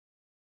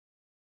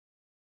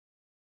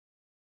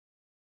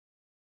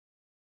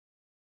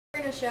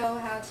We're going to show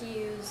how to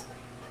use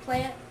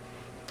plants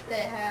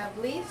that have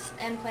leaves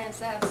and plants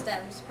that have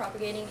stems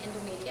propagating into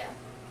media.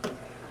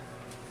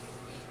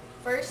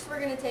 First,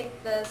 we're going to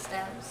take the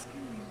stems.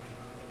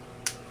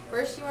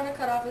 First, you want to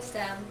cut off a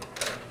stem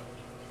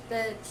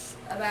that's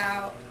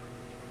about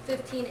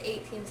 15 to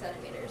 18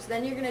 centimeters.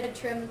 Then you're going to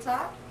trim the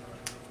top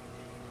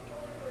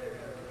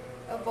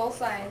of both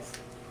sides.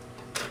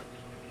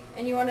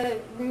 And you want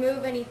to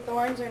remove any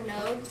thorns or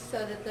nodes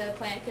so that the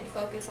plant can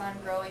focus on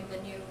growing the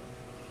new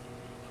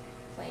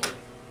plant.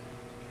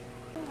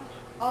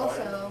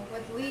 Also,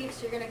 with leaves,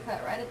 you're going to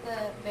cut right at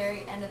the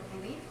very end of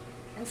the leaf.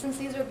 And since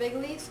these are big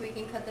leaves, we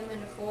can cut them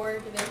into 4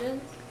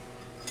 divisions.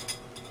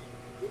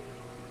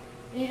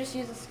 And you just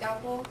use a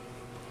scalpel,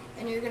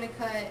 and you're going to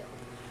cut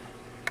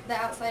the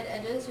outside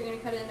edges. You're going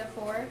to cut it into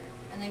 4,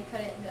 and then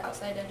cut it into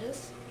outside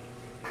edges.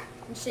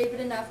 And shape it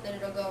enough that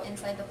it'll go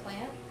inside the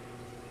plant.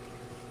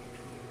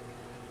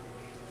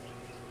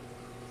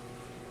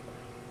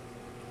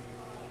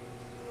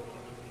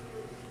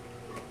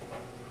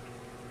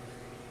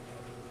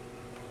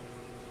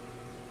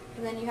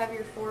 And then you have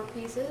your 4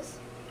 pieces.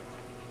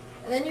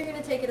 And then you're going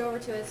to take it over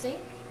to a sink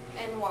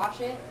and wash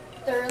it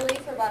thoroughly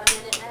for about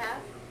 1.5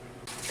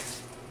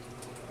 minutes.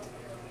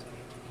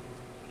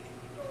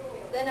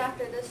 Then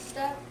after this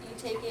step, you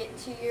take it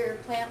to your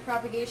plant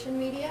propagation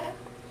media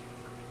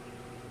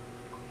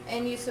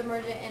and you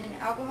submerge it in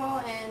alcohol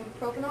and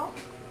propanol,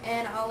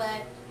 and I'll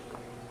let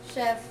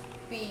Chef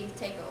B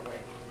take over.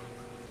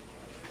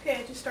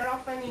 Okay, to start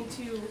off I need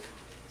to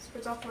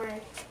spritz off my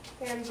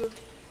hands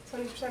with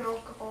 70%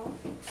 alcohol.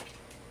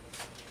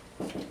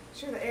 Make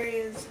sure the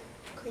area is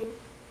clean.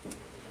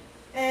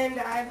 And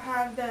I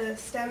have the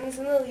stems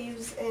and the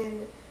leaves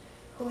in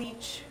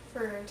bleach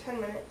for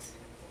 10 minutes.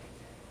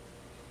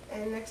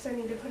 And next I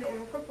need to put it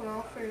in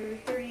propanol for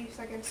 30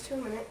 seconds to a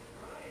minute.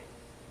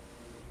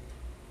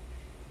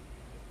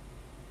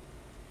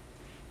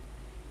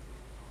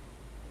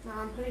 Now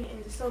I'm putting it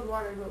in distilled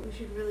water, but we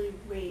should really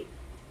wait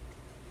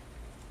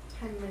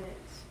 10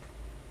 minutes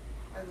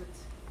as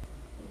it's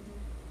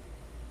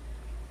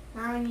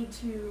Now I need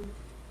to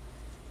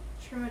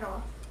trim it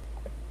off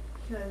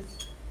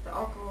because the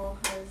alcohol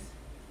has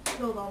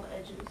killed all the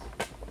edges.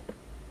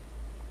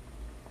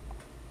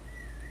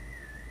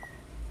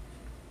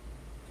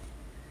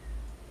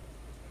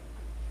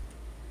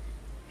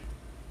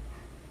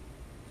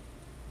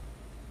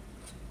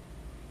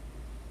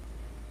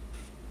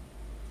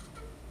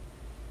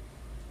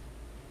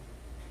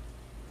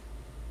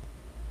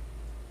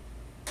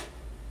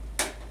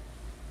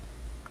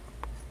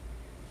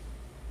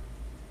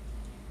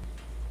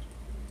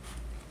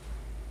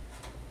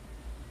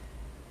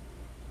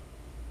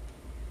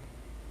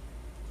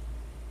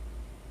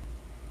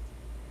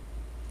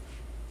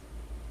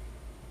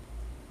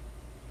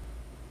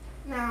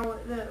 Now,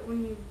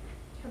 when you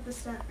cut the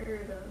stem,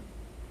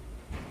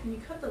 when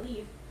you cut the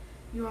leaf,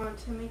 you want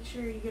to make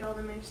sure you get all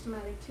the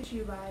meristematic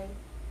tissue by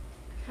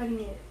cutting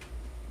it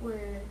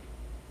where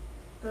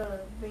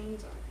the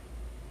veins are.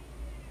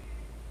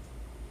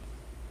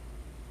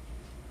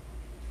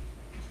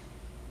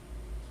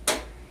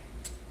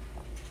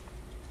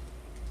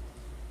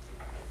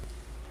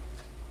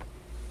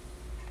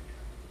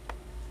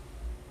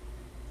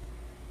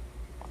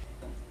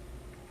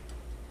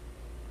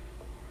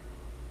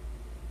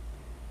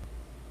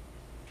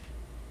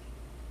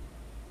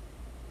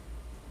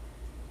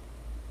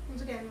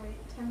 Once again, wait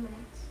 10 minutes.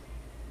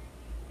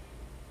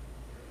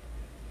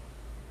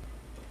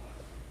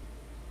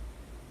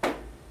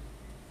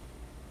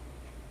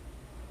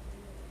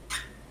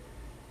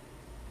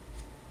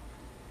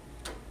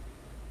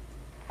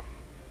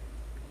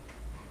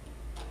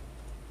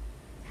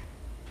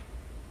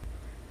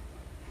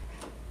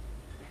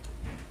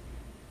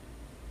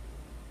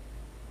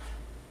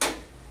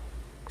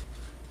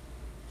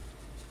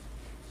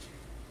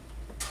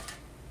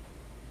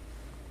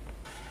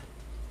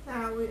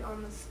 Now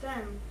on the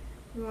stem,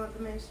 we want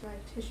the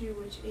meristematic tissue,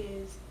 which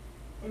is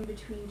in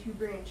between 2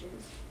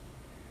 branches.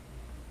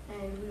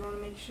 And we want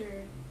to make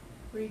sure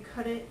where you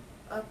cut it,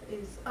 up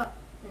is up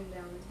and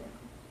down is down.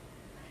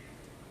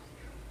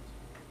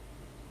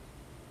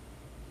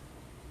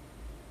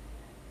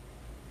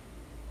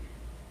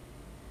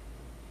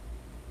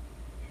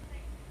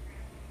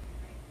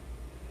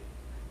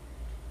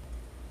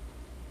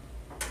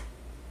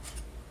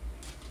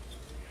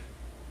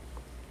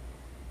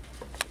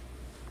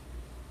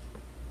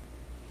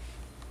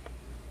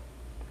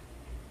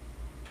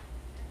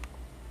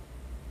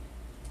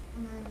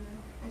 And then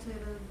I say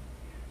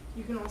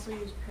you can also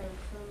use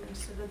paraffin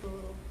instead of the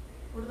little,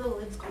 what are the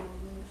lids called?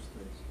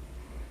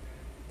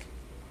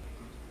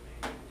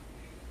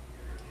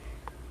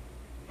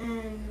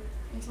 And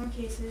in some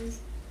cases,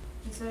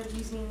 instead of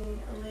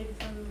using a lid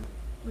from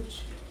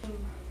which can,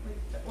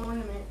 like the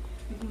ornament,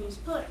 you can use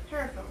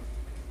paraffin.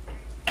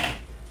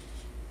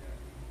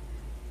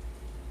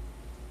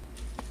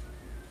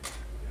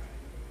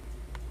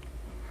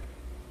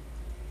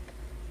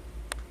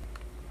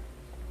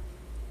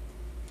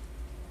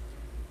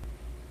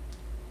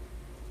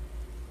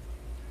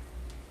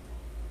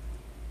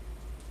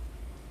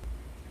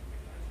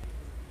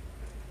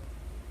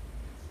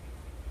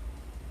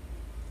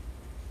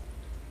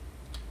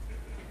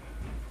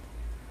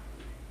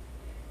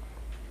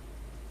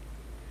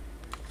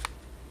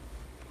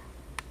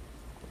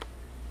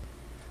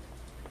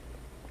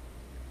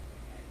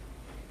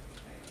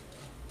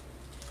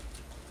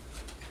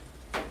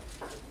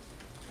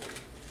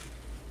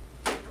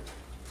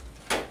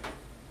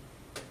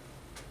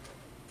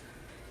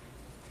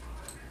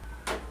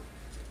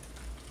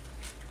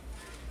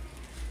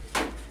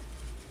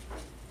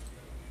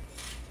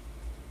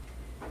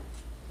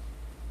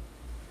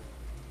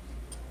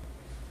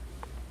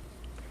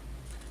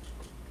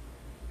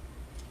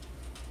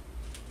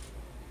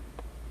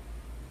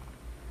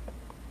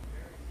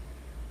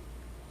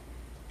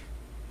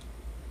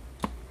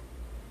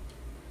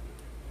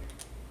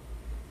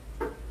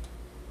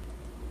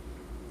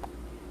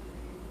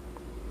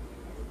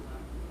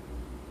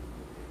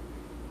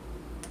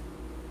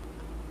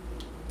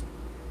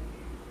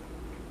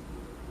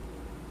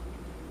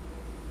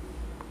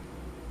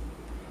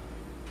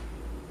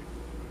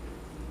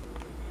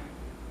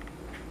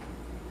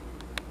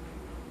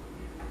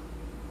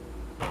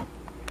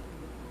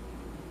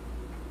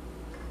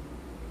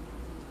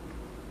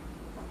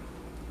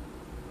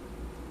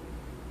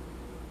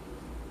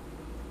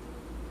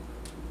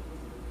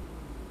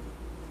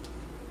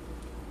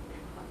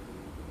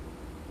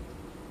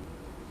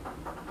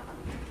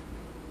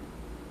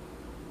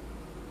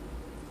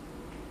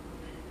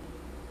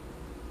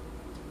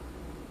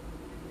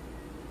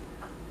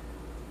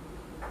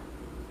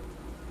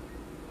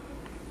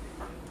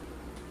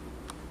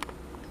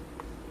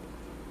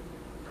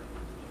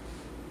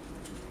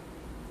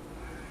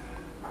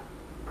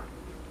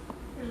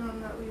 Here's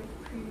one that we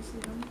have previously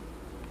done.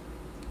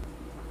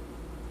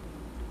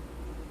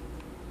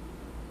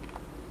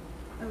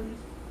 A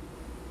leaf.